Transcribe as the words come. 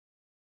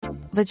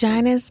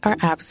Vaginas are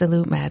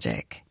absolute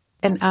magic,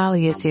 and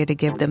Ollie is here to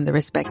give them the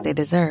respect they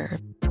deserve.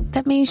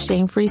 That means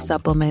shame-free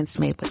supplements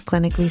made with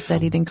clinically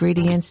studied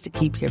ingredients to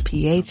keep your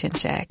pH in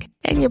check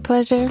and your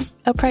pleasure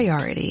a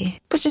priority.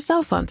 Put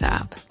yourself on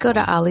top. Go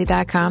to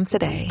Ollie.com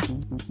today.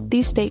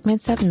 These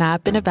statements have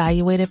not been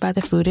evaluated by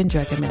the Food and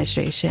Drug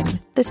Administration.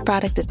 This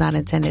product is not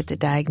intended to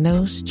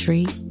diagnose,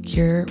 treat,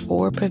 cure,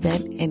 or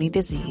prevent any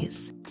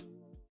disease.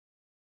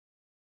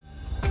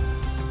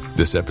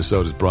 This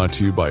episode is brought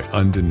to you by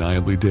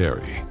Undeniably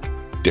Dairy.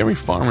 Dairy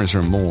farmers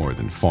are more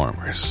than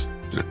farmers.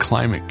 They're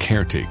climate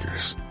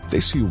caretakers. They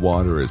see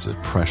water as a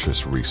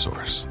precious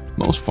resource.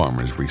 Most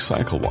farmers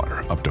recycle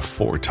water up to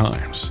 4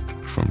 times,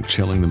 from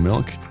chilling the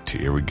milk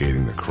to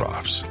irrigating the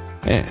crops.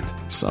 And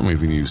some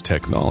even use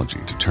technology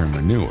to turn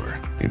manure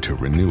into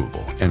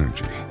renewable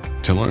energy.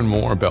 To learn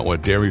more about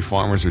what dairy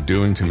farmers are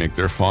doing to make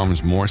their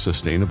farms more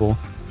sustainable,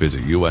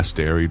 visit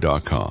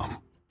usdairy.com.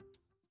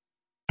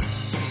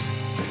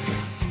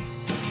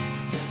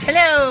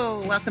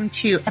 Hello, welcome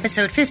to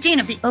episode 15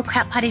 of the Oh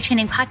Crap Potty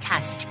Training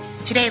Podcast.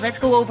 Today, let's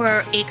go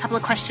over a couple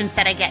of questions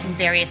that I get in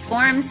various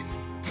forms.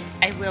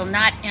 I will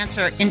not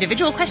answer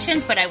individual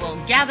questions, but I will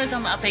gather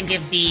them up and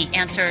give the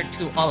answer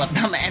to all of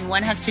them. And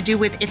one has to do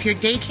with if your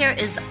daycare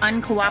is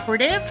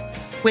uncooperative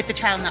with the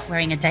child not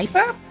wearing a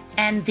diaper,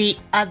 and the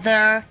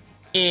other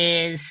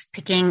is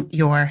picking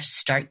your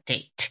start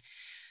date.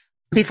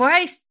 Before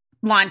I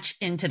launch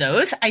into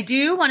those, I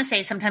do want to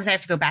say sometimes I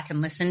have to go back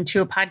and listen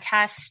to a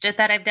podcast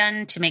that I've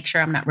done to make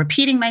sure I'm not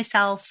repeating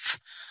myself.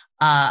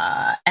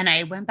 And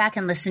I went back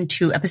and listened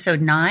to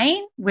episode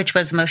 9, which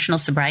was emotional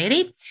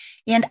sobriety.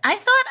 And I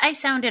thought I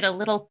sounded a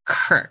little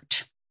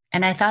curt,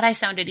 and I thought I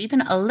sounded even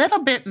a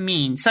little bit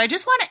mean. So I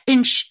just want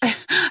to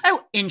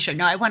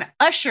I want to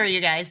assure you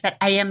guys that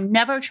I am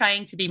never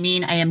trying to be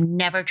mean. I am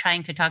never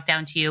trying to talk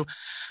down to you,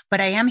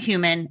 but I am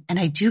human and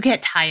I do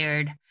get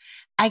tired.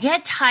 I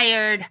get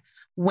tired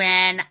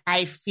when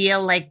I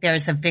feel like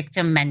there's a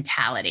victim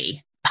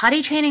mentality.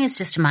 Potty training is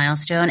just a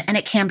milestone, and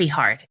it can be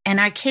hard. And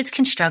our kids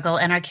can struggle,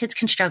 and our kids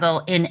can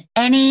struggle in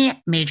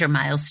any major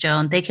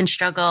milestone. They can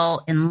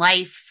struggle in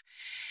life.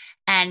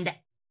 And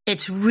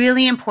it's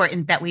really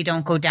important that we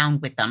don't go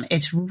down with them.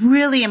 It's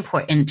really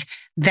important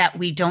that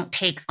we don't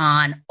take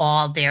on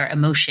all their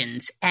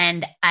emotions.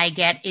 And I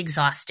get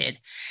exhausted.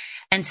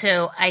 And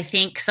so I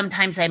think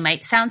sometimes I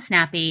might sound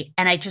snappy,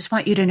 and I just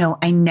want you to know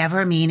I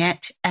never mean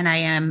it. And I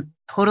am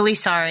totally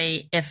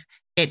sorry if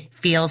it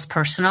feels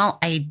personal.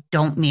 I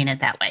don't mean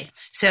it that way.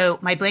 So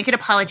my blanket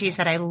apologies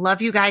that I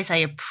love you guys. I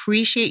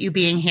appreciate you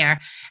being here,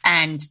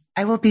 and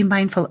I will be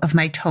mindful of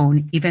my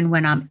tone even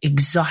when I'm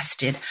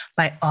exhausted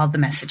by all the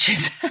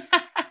messages.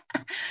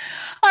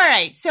 All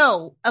right.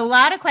 So a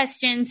lot of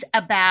questions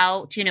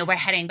about, we're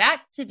heading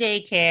back to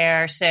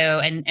daycare. So,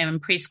 and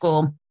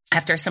preschool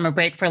after a summer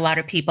break for a lot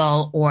of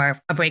people,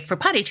 or a break for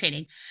potty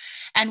training.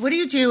 And what do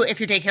you do if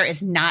your daycare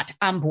is not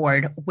on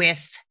board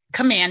with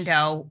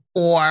Commando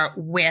or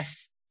with,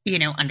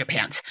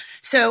 underpants?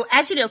 So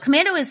as you know,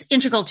 Commando is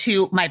integral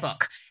to my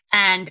book.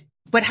 And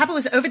what happened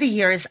was, over the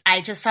years,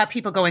 I just saw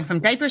people going from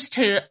diapers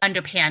to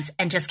underpants,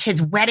 and just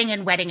kids wetting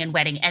and wetting and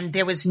wetting. And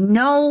there was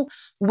no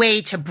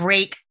way to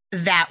break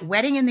that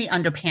wetting in the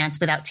underpants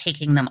without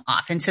taking them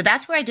off. And so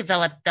that's where I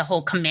developed the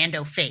whole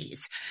Commando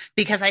phase,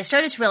 because I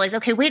started to realize,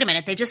 okay, wait a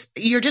minute.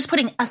 You're just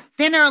putting a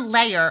thinner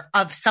layer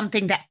of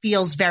something that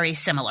feels very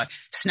similar.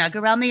 Snug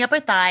around the upper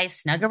thigh,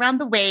 snug around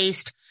the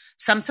waist,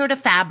 some sort of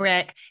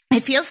fabric.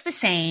 It feels the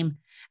same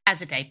as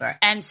a diaper.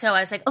 And so I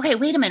was like, okay,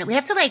 wait a minute. We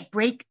have to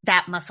break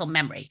that muscle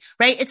memory,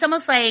 right? It's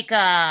almost like,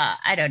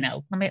 I don't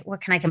know.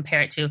 What can I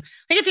compare it to? Like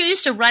if you're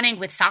used to running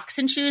with socks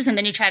and shoes, and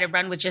then you try to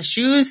run with just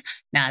shoes.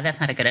 Nah, that's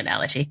not a good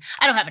analogy.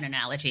 I don't have an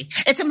analogy.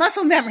 It's a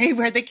muscle memory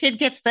where the kid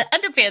gets the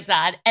underpants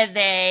on, and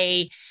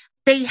they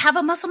have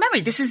a muscle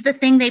memory. This is the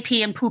thing they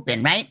pee and poop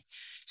in, right?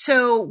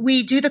 So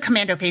we do the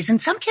Commando phase,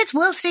 and some kids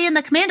will stay in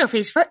the Commando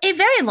phase for a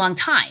very long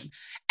time.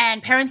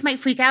 And parents might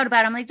freak out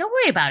about it. I'm like, don't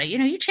worry about it.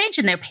 You're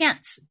changing their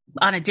pants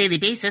on a daily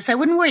basis. I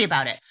wouldn't worry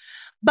about it.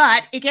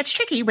 But it gets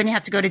tricky when you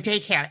have to go to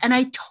daycare. And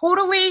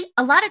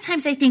a lot of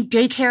times I think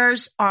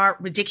daycares are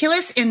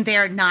ridiculous in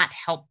they're not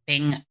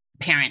helping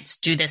parents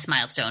do this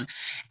milestone.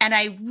 And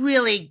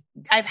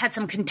I've had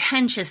some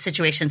contentious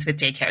situations with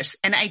daycares.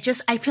 And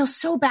I feel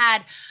so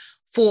bad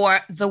for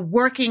the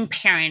working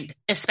parent,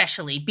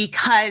 especially,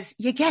 because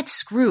you get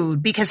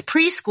screwed, because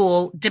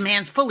preschool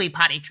demands fully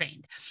potty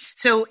trained.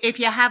 So if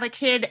you have a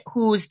kid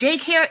whose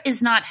daycare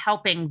is not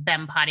helping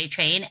them potty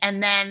train,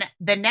 and then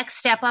the next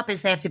step up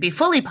is they have to be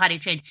fully potty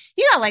trained,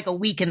 you got a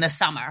week in the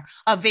summer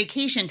of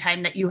vacation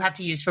time that you have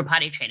to use for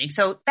potty training.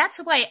 So that's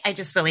why I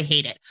just really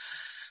hate it.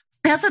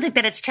 I also think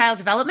that it's child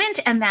development,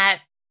 and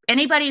that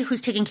anybody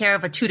who's taking care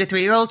of a 2 to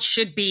 3 year old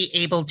should be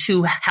able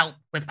to help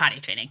with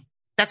potty training.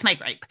 That's my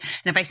gripe.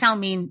 And if I sound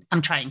mean,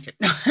 I'm trying to.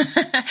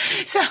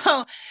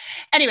 So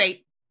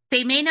anyway,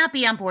 They may not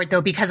be on board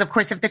though, because of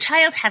course, if the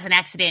child has an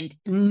accident,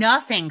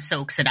 nothing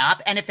soaks it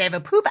up. And if they have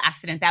a poop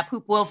accident, that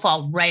poop will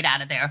fall right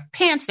out of their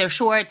pants, their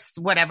shorts,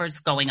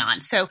 whatever's going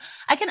on. So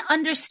I can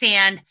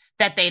understand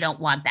that they don't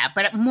want that,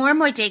 but more and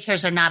more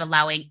daycares are not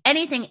allowing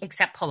anything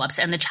except pull-ups,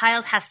 and the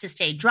child has to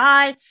stay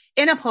dry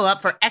in a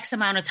pull-up for X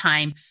amount of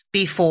time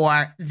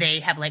before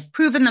they have like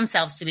proven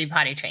themselves to be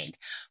potty trained.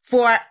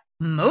 For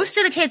most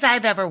of the kids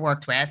I've ever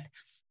worked with,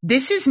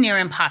 this is near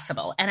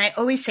impossible. And I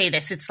always say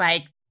this, it's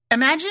like,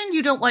 imagine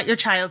you don't want your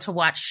child to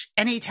watch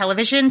any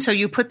television, so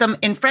you put them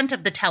in front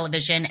of the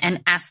television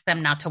and ask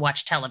them not to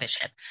watch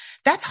television.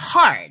 That's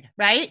hard,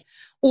 right?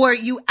 Or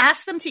you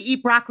ask them to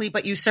eat broccoli,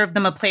 but you serve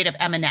them a plate of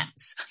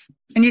M&Ms.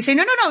 And you say,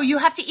 no, you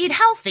have to eat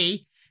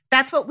healthy.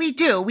 That's what we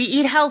do. We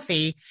eat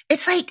healthy.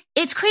 It's like,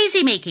 it's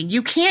crazy making.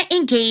 You can't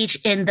engage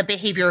in the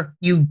behavior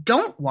you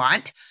don't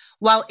want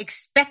while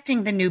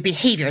expecting the new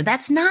behavior.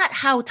 That's not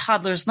how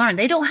toddlers learn.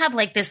 They don't have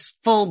like this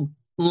full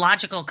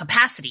logical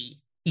capacity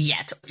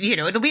yet.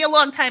 It'll be a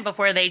long time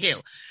before they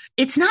do.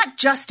 It's not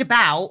just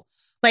about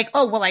like,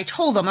 oh, well, I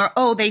told them, or,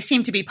 oh, they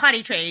seem to be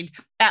potty trained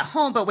at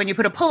home. But when you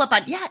put a pull-up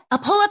on, a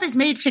pull-up is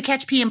made to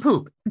catch pee and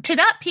poop. To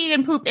not pee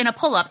and poop in a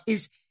pull-up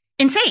is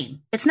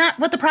insane. It's not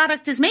what the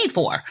product is made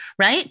for,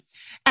 right?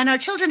 And our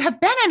children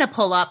have been in a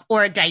pull-up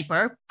or a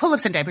diaper.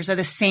 Pull-ups and diapers are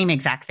the same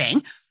exact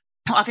thing,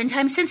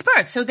 oftentimes since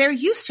birth. So they're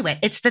used to it.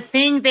 It's the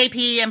thing they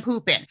pee and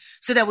poop in.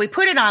 So that we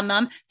put it on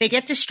them. They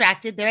get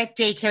distracted. They're at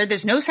daycare.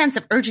 There's no sense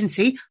of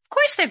urgency. Of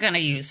course they're going to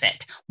use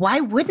it. Why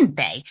wouldn't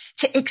they?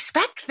 To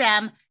expect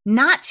them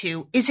not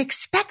to is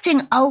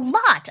expecting a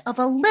lot of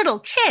a little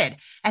kid.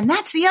 And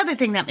that's the other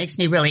thing that makes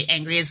me really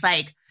angry is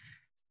like,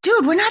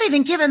 dude, we're not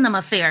even giving them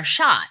a fair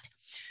shot.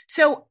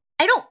 So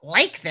I don't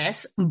like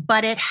this,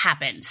 but it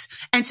happens.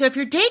 And so if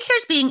your daycare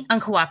is being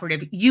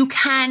uncooperative, you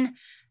can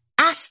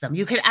ask them.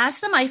 You could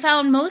ask them. I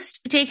found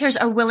most daycares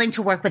are willing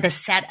to work with a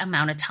set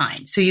amount of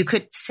time. So you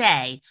could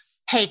say,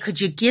 hey,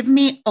 could you give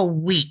me a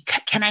week?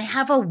 Can I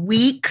have a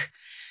week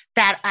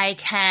that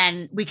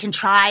we can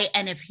try?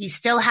 And if he's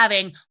still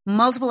having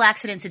multiple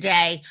accidents a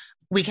day,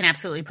 we can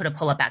absolutely put a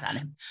pull-up back on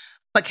him.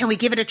 But can we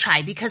give it a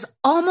try? Because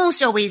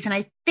almost always, and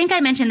I think I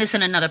mentioned this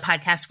in another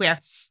podcast, where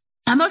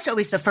almost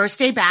always the first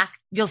day back,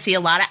 you'll see a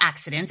lot of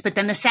accidents. But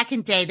then the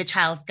second day, the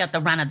child's got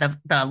the run of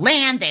the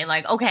land. They're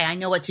like, okay, I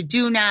know what to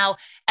do now.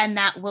 And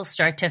that will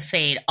start to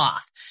fade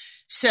off.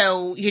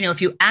 So, if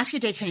you ask your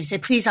daycare and you say,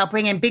 please, I'll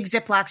bring in big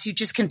Ziplocs. You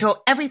just can throw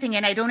everything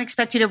in. I don't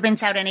expect you to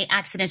rinse out any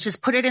accidents.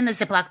 Just put it in the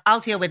Ziploc. I'll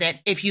deal with it.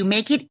 If you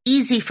make it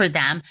easy for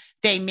them,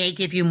 they may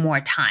give you more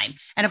time.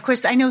 And of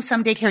course, I know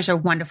some daycares are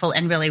wonderful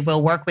and really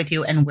will work with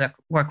you and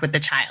work with the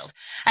child.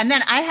 And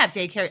then I have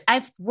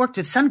I've worked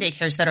with some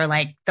daycares that are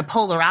like the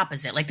polar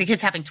opposite. Like the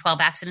kid's having 12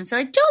 accidents.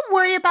 They're like, don't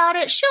worry about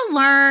it. She'll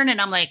learn. And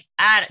I'm like,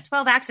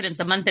 12 accidents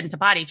a month into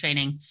potty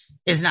training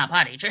is not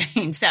potty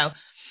training. So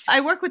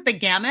I work with the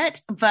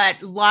gamut,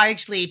 but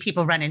largely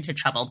people run into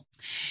trouble.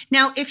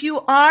 Now, if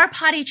you are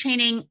potty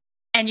training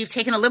and you've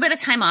taken a little bit of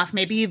time off,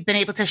 maybe you've been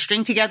able to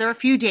string together a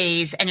few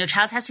days and your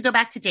child has to go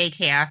back to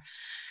daycare.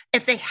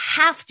 If they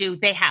have to,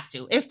 they have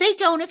to. If they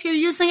don't, if you're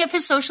using it for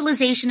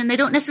socialization and they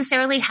don't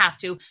necessarily have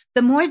to,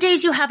 the more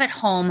days you have at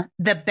home,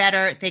 the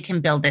better they can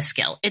build this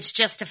skill. It's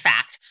just a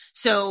fact.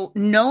 So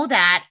know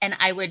that, and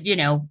I would,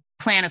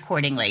 plan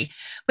accordingly.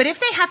 But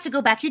if they have to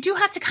go back, you do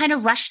have to kind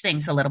of rush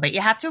things a little bit.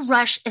 You have to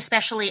rush,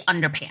 especially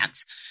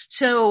underpants.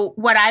 So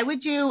what I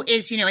would do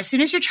is, as soon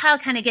as your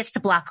child kind of gets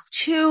to block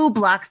 2,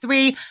 block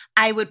 3,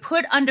 I would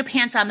put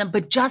underpants on them,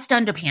 but just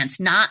underpants,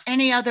 not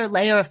any other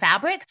layer of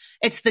fabric.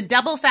 It's the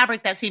double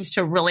fabric that seems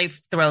to really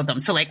throw them.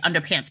 So like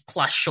underpants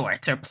plus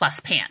shorts or plus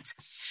pants.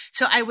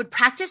 So I would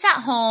practice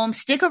at home,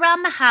 stick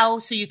around the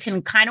house so you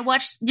can kind of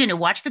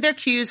watch for their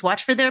cues,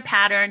 watch for their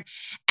pattern,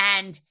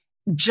 and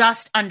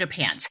just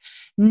underpants.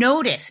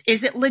 Notice,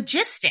 is it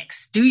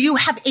logistics? Do you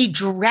have a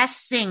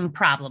dressing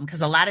problem?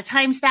 Because a lot of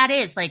times that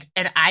is like,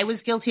 and I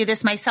was guilty of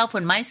this myself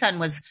when my son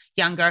was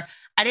younger.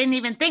 I didn't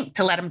even think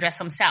to let him dress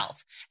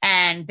himself.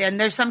 And then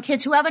there's some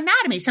kids who have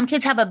anatomy. Some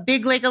kids have a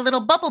big, like a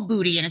little bubble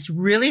booty, and it's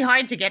really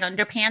hard to get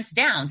underpants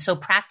down. So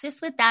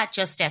practice with that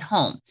just at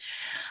home.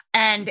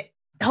 And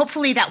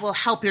hopefully that will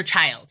help your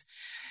child.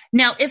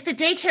 Now, if the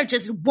daycare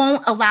just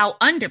won't allow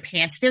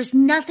underpants, there's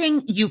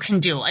nothing you can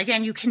do.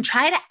 Again, you can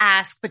try to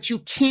ask, but you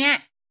can't.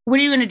 What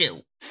are you going to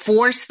do?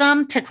 Force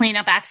them to clean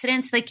up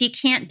accidents? Like, you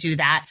can't do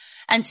that.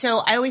 And so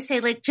I always say,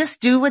 like,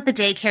 just do what the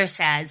daycare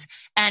says.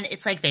 And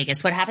it's like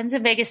Vegas. What happens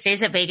in Vegas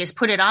stays at Vegas.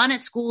 Put it on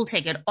at school,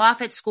 take it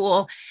off at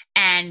school,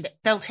 and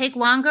they'll take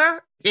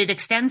longer. It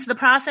extends the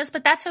process,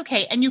 but that's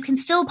okay. And you can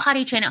still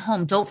potty train at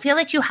home. Don't feel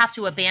like you have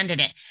to abandon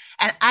it.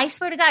 And I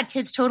swear to God,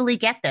 kids totally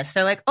get this.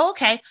 They're like, oh,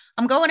 okay,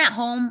 I'm going at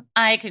home.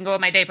 I can go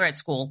in my diaper at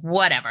school,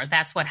 whatever.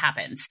 That's what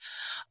happens.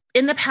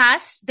 In the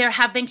past, there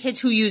have been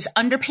kids who use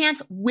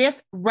underpants with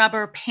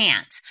rubber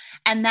pants,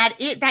 and that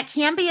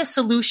can be a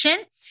solution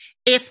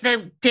if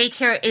the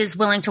daycare is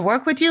willing to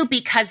work with you,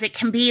 because it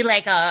can be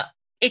like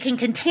it can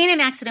contain an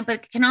accident, but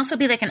it can also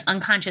be like an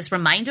unconscious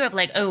reminder of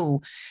like,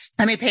 oh,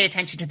 let me pay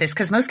attention to this.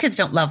 Because most kids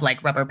don't love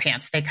like rubber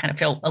pants. They kind of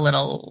feel a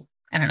little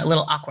I don't know, a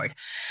little awkward.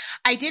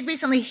 I did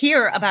recently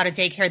hear about a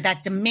daycare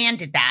that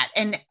demanded that.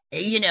 And,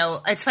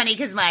 it's funny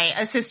because my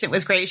assistant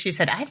was great. She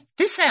said,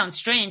 this sounds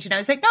strange. And I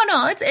was like,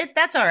 no,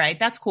 that's all right.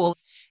 That's cool.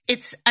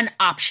 It's an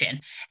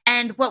option.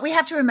 And what we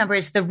have to remember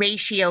is the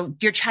ratio.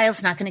 Your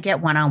child's not going to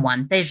get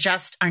one-on-one. They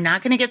just are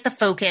not going to get the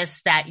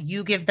focus that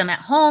you give them at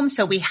home.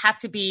 So we have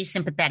to be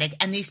sympathetic.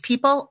 And these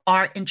people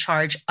are in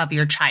charge of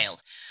your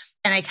child.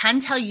 And I can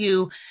tell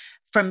you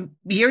from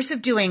years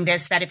of doing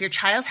this, that if your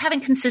child's having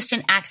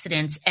consistent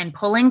accidents and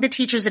pulling the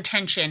teacher's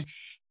attention,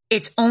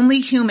 it's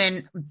only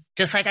human,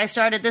 just like I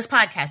started this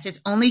podcast,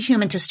 it's only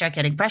human to start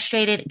getting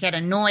frustrated, get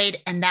annoyed,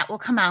 and that will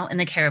come out in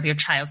the care of your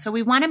child. So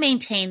we want to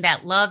maintain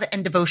that love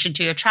and devotion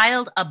to your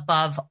child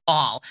above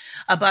all,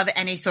 above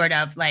any sort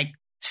of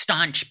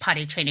staunch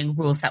potty training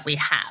rules that we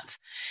have.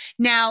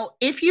 Now,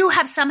 if you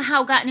have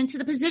somehow gotten into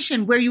the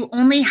position where you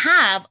only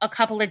have a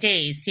couple of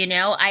days,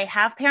 I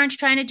have parents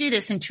trying to do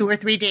this in 2 or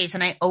 3 days,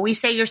 and I always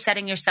say you're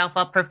setting yourself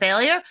up for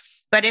failure.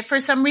 But if for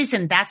some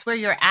reason that's where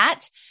you're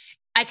at,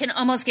 I can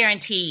almost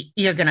guarantee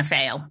you're going to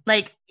fail.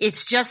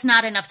 It's just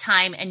not enough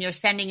time, and you're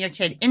sending your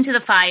kid into the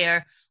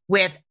fire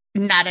with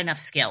not enough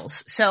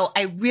skills. So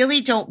I really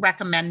don't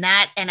recommend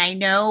that. And I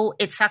know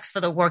it sucks for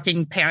the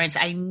working parents.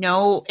 I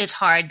know it's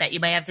hard that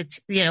you might have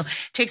to,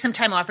 take some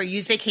time off or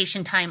use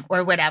vacation time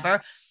or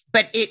whatever,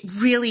 but it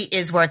really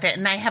is worth it.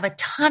 And I have a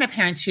ton of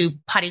parents who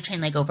potty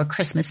train over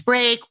Christmas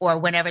break or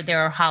whenever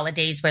there are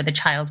holidays where the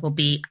child will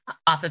be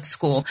off of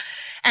school.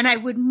 And I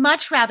would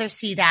much rather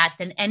see that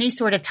than any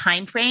sort of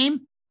time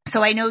frame.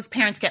 So I know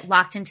parents get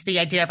locked into the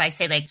idea of, I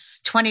say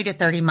 20 to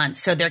 30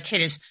 months. So their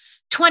kid is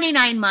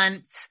 29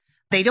 months.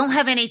 They don't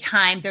have any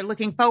time. They're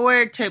looking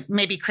forward to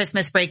maybe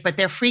Christmas break, but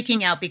they're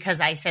freaking out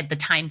because I said the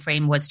time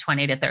frame was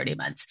 20 to 30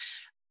 months.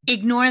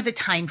 Ignore the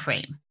time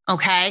frame.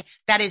 Okay.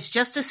 That is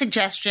just a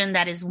suggestion.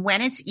 That is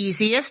when it's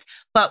easiest.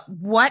 But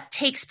what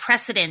takes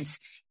precedence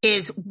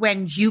is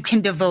when you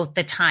can devote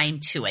the time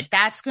to it.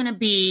 That's going to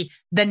be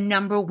the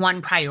number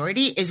one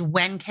priority, is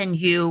when can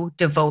you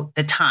devote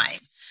the time?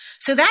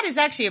 So that is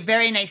actually a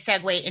very nice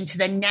segue into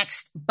the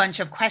next bunch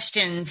of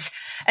questions,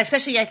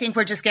 especially I think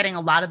we're just getting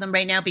a lot of them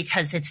right now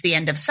because it's the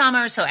end of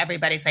summer. So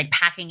everybody's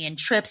packing in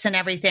trips and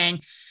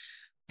everything.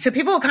 So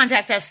people will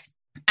contact us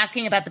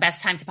asking about the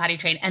best time to potty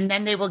train, and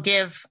then they will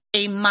give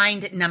a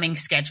mind-numbing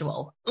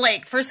schedule.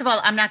 First of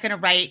all, I'm not going to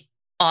write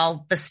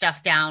all the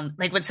stuff down.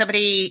 When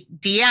somebody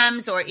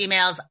DMs or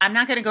emails, I'm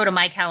not going to go to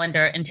my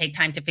calendar and take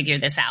time to figure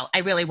this out. I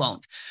really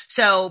won't.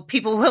 So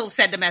people will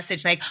send a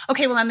message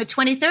okay, well, on the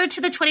 23rd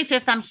to the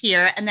 25th, I'm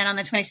here. And then on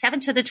the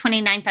 27th to the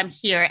 29th, I'm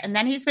here. And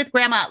then he's with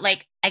grandma.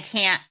 I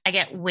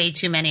get way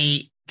too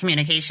many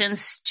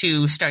communications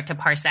to start to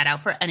parse that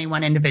out for any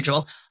one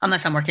individual,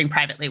 unless I'm working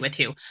privately with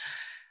you.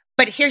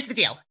 But here's the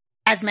deal.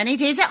 As many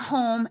days at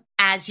home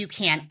as you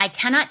can. I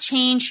cannot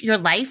change your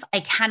life. I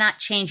cannot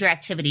change your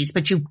activities,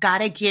 but you've got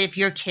to give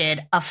your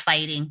kid a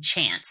fighting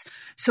chance.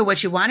 So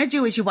what you want to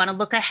do is you want to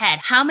look ahead.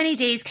 How many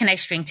days can I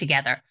string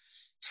together?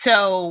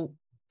 So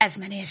as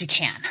many as you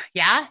can.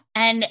 Yeah.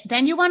 And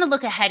then you want to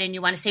look ahead and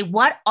you want to say,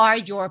 what are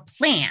your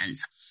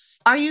plans?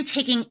 Are you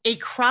taking a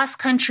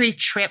cross-country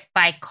trip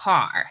by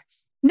car?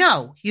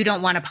 No, you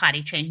don't want to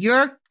potty train.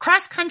 Your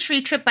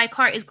cross-country trip by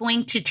car is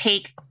going to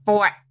take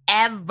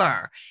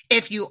forever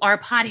if you are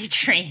potty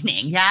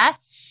training, yeah?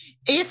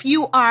 If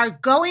you are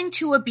going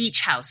to a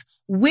beach house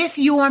with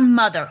your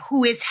mother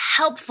who is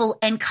helpful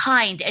and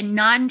kind and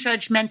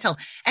non-judgmental,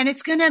 and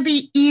it's going to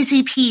be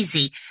easy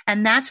peasy,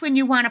 and that's when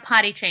you want to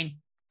potty train,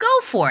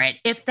 go for it,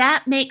 if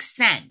that makes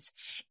sense.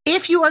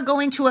 If you are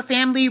going to a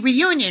family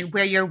reunion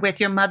where you're with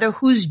your mother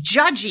who's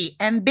judgy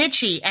and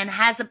bitchy and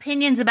has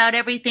opinions about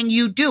everything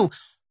you do,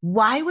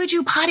 why would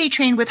you potty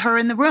train with her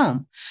in the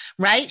room,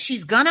 right?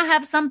 She's going to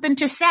have something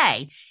to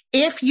say.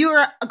 If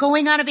you're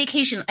going on a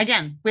vacation,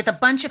 again, with a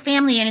bunch of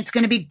family and it's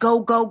going to be go,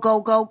 go, go,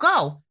 go,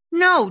 go.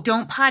 No,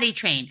 don't potty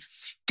train.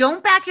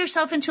 Don't back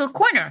yourself into a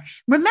corner.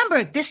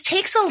 Remember, this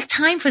takes a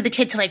time for the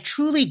kid to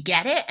truly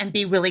get it and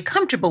be really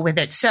comfortable with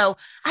it. So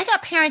I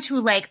got parents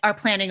who are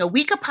planning a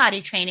week of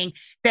potty training,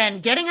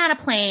 then getting on a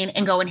plane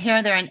and going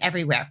here, there, and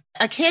everywhere.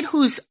 A kid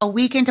who's a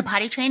week into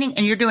potty training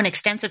and you're doing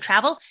extensive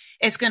travel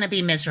is going to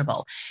be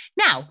miserable.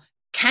 Now,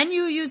 can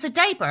you use a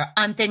diaper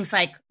on things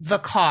like the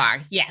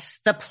car? Yes.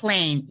 The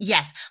plane?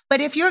 Yes.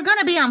 But if you're going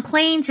to be on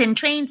planes and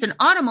trains and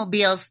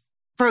automobiles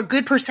for a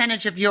good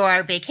percentage of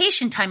your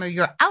vacation time or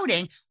your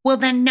outing, well,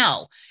 then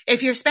no.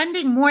 If you're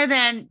spending more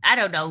than,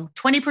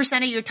 20%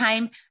 of your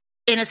time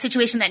in a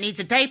situation that needs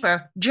a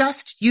diaper,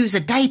 just use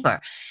a diaper.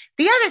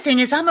 The other thing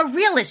is I'm a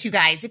realist, you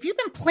guys. If you've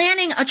been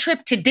planning a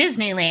trip to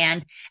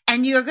Disneyland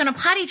and you're going to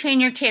potty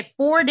train your kid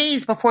 4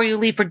 days before you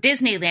leave for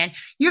Disneyland,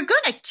 you're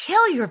going to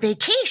kill your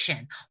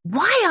vacation.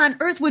 Why on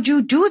earth would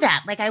you do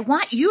that? I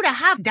want you to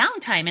have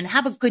downtime and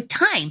have a good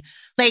time.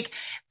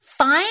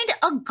 Find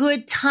a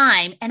good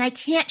time, and I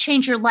can't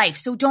change your life,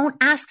 so don't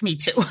ask me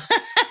to.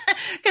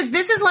 Because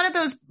this is one of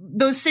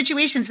those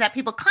situations that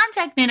people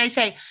contact me and I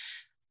say,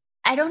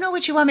 I don't know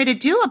what you want me to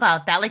do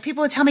about that.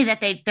 People would tell me that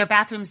their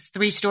bathroom's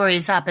 3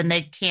 stories up and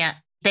they can't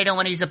they don't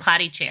want to use a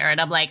potty chair. And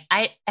I'm like,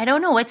 I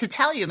don't know what to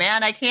tell you,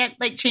 man. I can't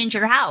like change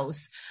your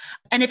house.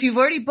 And if you've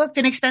already booked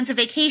an expensive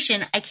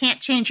vacation, I can't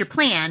change your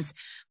plans.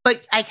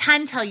 But I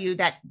can tell you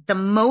that the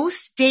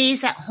most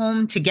days at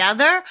home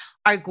together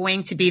are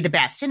going to be the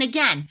best. And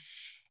again,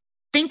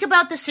 think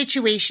about the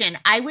situation.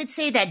 I would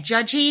say that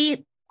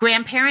judgy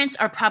grandparents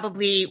are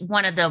probably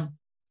one of the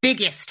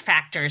biggest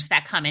factors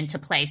that come into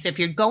play. So if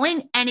you're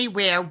going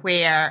anywhere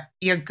where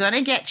you're going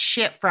to get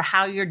shit for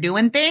how you're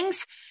doing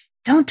things,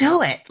 don't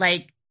do it.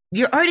 Like,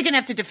 you're already going to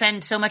have to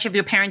defend so much of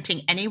your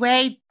parenting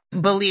anyway.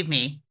 Believe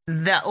me,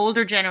 the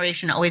older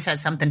generation always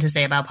has something to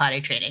say about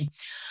potty training.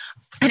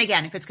 And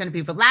again, if it's going to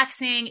be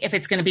relaxing, if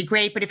it's going to be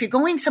great, but if you're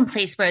going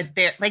someplace where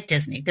they're like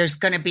Disney, there's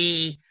going to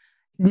be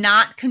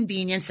not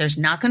convenience. There's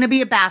not going to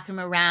be a bathroom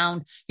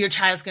around. Your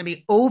child's going to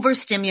be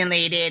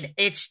overstimulated.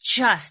 It's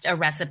just a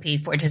recipe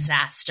for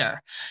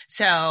disaster.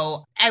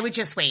 So I would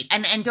just wait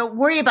and don't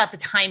worry about the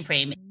time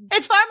frame.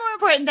 It's far more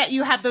important that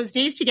you have those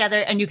days together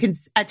and you can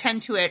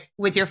attend to it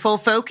with your full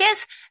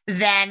focus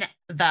than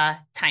the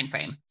time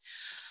frame.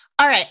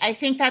 All right. I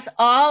think that's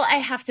all I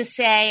have to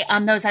say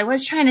on those. I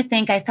was trying to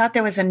think. I thought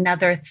there was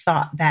another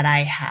thought that I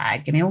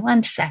had. Give me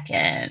 1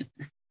 second.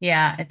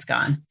 Yeah, it's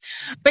gone.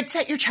 But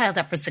set your child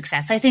up for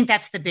success. I think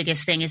that's the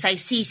biggest thing is I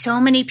see so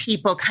many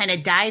people kind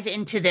of dive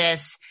into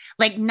this,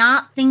 like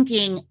not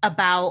thinking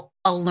about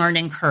a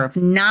learning curve,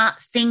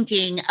 not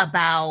thinking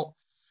about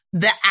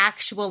the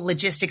actual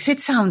logistics. It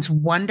sounds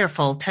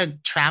wonderful to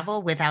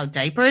travel without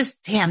diapers.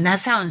 Damn, that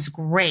sounds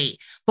great.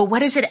 But what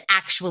does it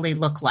actually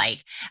look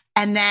like?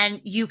 And then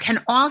you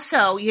can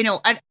also,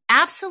 an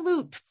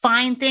absolute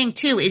fine thing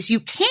too is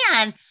you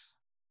can,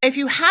 if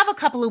you have a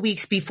couple of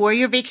weeks before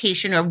your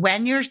vacation or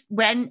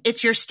when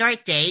it's your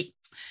start date,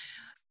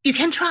 you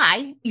can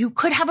try. You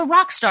could have a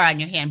rock star on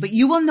your hand, but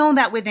you will know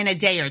that within a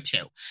day or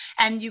two.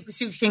 And you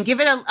can give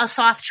it a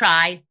soft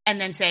try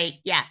and then say,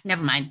 yeah,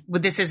 never mind.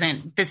 Well, this is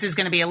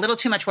going to be a little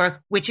too much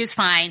work, which is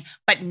fine,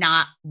 but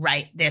not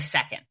right this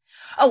second.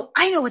 Oh,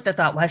 I know what the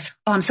thought was.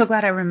 Oh, I'm so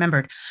glad I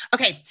remembered.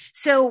 Okay.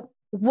 So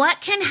what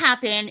can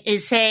happen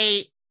is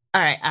say,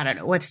 all right, I don't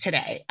know. What's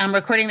today? I'm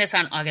recording this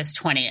on August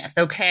 20th.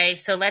 Okay.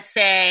 So let's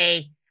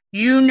say,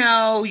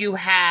 you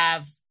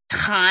have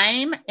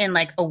time in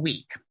like a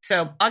week.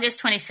 So August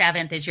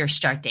 27th is your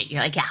start date. You're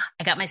like, yeah,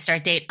 I got my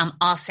start date. I'm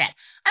all set.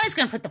 I'm just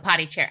going to put the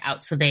potty chair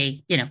out so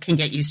they, can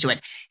get used to it.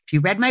 If you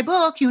read my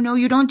book, you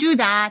don't do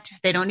that.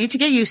 They don't need to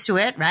get used to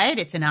it, right?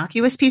 It's an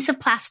innocuous piece of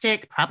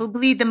plastic,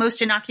 probably the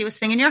most innocuous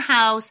thing in your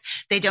house.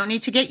 They don't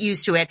need to get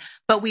used to it,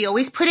 but we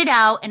always put it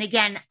out. And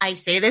again, I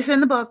say this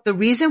in the book, the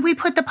reason we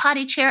put the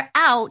potty chair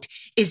out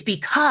is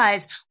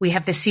because we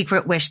have the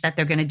secret wish that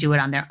they're going to do it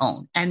on their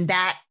own. And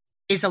that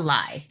is a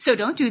lie. So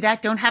don't do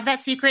that. Don't have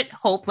that secret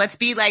hope. Let's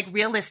be like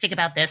realistic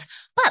about this.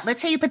 But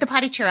let's say you put the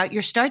potty chair out.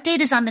 Your start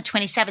date is on the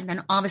 27th.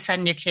 Then all of a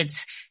sudden your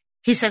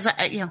he says,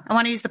 I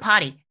want to use the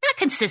potty. Not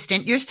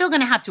consistent. You're still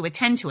going to have to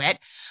attend to it,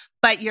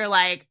 but you're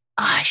like,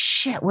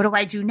 shit, what do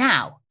I do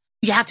now?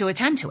 You have to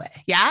attend to it.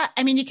 Yeah.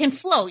 I mean, you can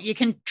float. You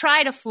can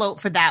try to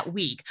float for that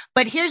week,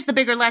 but here's the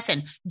bigger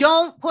lesson.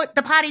 Don't put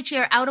the potty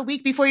chair out a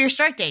week before your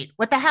start date.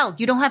 What the hell?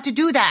 You don't have to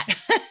do that.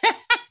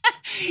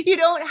 You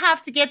don't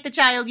have to get the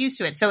child used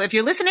to it. So if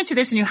you're listening to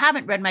this and you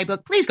haven't read my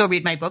book, please go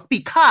read my book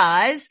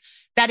because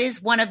that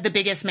is one of the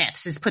biggest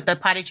myths is put the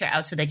potty chair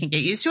out so they can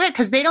get used to it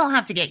because they don't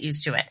have to get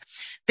used to it.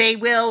 They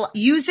will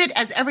use it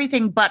as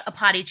everything but a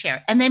potty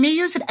chair. And they may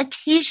use it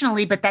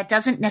occasionally, but that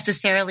doesn't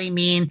necessarily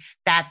mean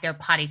that they're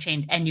potty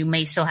trained and you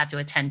may still have to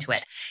attend to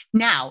it.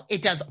 Now,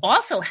 it does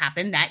also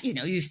happen that,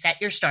 you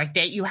set your start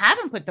date. You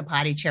haven't put the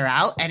potty chair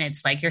out and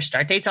it's like your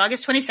start date's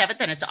August 27th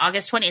and it's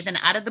August 20th. And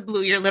out of the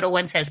blue, your little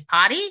one says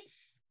potty.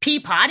 Pee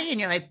potty. And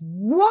you're like,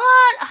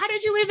 what? How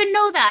did you even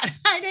know that?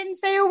 I didn't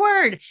say a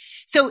word.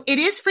 So it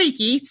is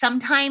freaky.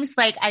 Sometimes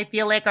like I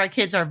feel like our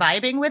kids are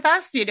vibing with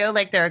us,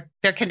 like they're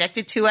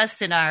connected to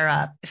us in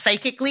our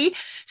psychically.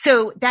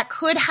 So that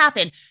could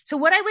happen. So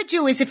what I would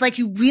do is if like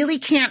you really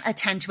can't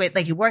attend to it,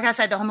 like you work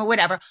outside the home or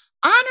whatever,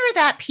 honor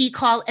that pee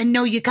call and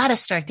know you got to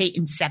start date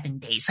in 7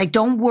 days. Like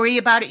don't worry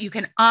about it. You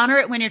can honor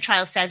it when your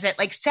child says it.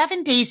 Like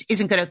 7 days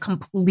isn't going to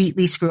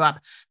completely screw up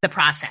the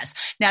process.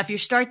 Now, if your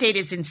start date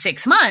is in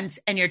 6 months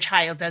and your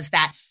child does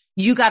that,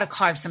 you got to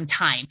carve some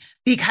time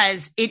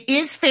because it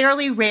is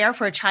fairly rare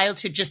for a child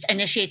to just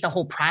initiate the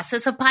whole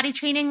process of potty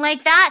training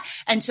like that.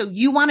 And so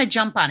you want to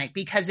jump on it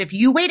because if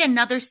you wait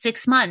another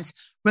 6 months,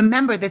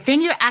 remember the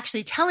thing you're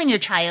actually telling your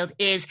child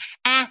is,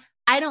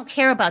 I don't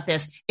care about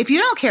this. If you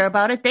don't care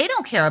about it, they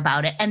don't care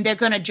about it. And they're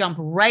going to jump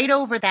right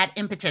over that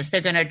impetus.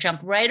 They're going to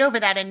jump right over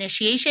that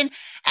initiation.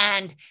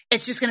 And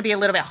it's just going to be a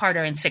little bit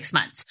harder in 6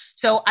 months.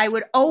 So I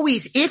would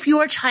always, if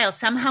your child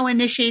somehow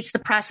initiates the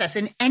process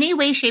in any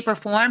way, shape or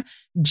form,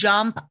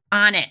 jump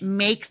on it,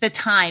 make the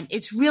time.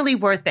 It's really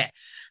worth it.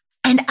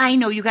 And I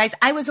know you guys,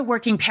 I was a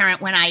working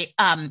parent when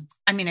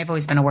I've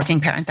always been a working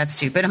parent. That's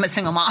stupid. I'm a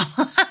single mom.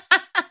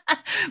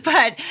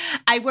 But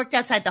I worked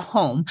outside the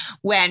home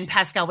when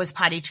Pascal was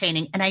potty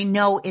training, and I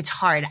know it's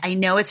hard. I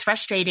know it's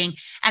frustrating,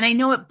 and I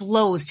know it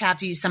blows to have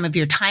to use some of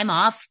your time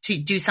off to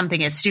do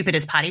something as stupid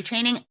as potty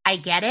training. I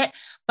get it.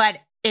 But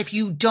if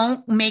you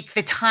don't make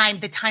the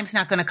time's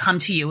not going to come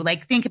to you.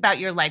 Like, think about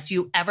your life. Do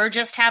you ever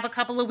just have a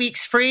couple of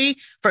weeks free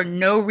for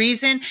no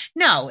reason?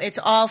 No, it's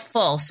all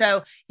full.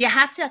 So you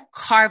have to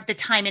carve the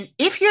time. And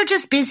if you're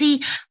just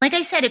busy, like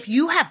I said, if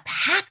you have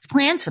packed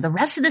plans for the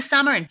rest of the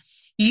summer and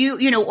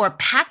or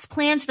packed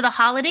plans for the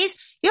holidays,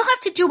 you'll have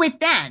to do it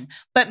then.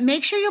 But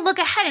make sure you look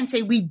ahead and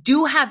say, we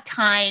do have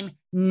time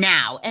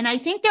now. And I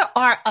think there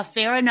are a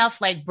fair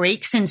enough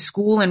breaks in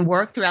school and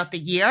work throughout the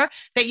year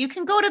that you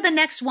can go to the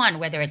next one,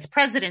 whether it's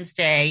President's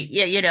Day,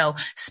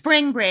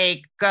 spring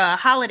break,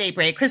 holiday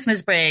break,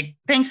 Christmas break,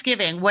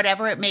 Thanksgiving,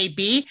 whatever it may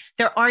be.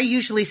 There are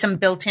usually some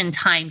built-in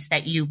times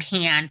that you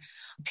can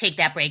take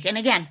that break. And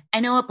again, I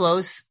know it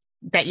blows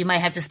that you might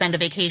have to spend a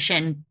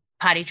vacation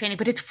potty training,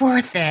 but it's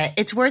worth it.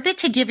 It's worth it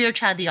to give your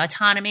child the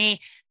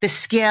autonomy, the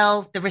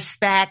skill, the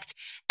respect,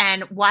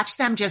 and watch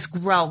them just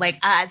grow.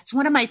 It's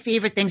one of my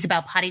favorite things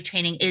about potty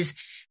training is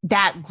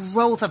that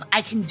growth of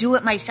I can do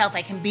it myself.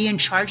 I can be in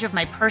charge of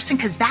my person,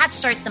 because that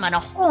starts them on a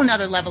whole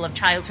nother level of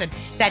childhood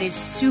that is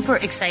super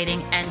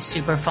exciting and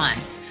super fun.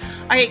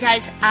 All right,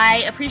 guys,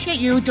 I appreciate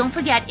you. Don't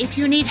forget, if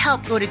you need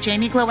help, go to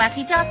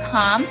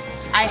jamieglowacki.com.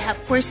 I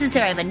have courses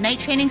there. I have a night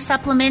training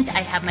supplement.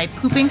 I have my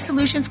pooping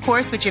solutions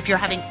course, which if you're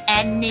having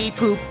any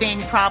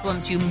pooping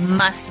problems, you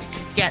must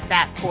get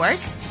that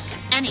course.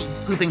 Any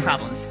pooping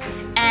problems.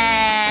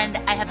 And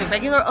I have the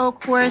regular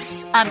O-Crap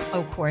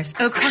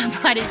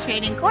potty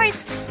training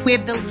course. We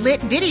have the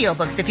Lit video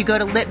books. If you go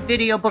to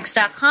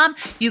litvideobooks.com,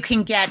 you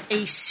can get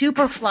a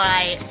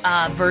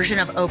Superfly version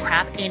of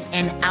O-Crap in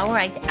an hour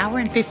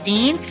and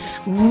 15.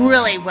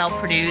 Really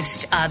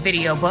well-produced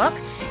video book.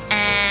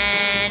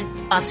 And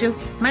also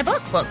my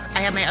book.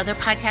 I have my other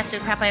podcast, Oh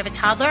Crap, I Have a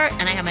Toddler,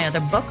 and I have my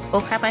other book,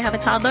 Oh Crap, I Have a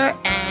Toddler,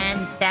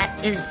 and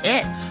that is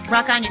it.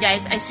 Rock on, you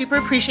guys. I super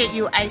appreciate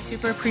you. I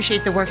super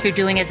appreciate the work you're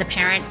doing as a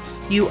parent.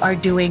 You are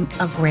doing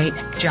a great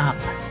job.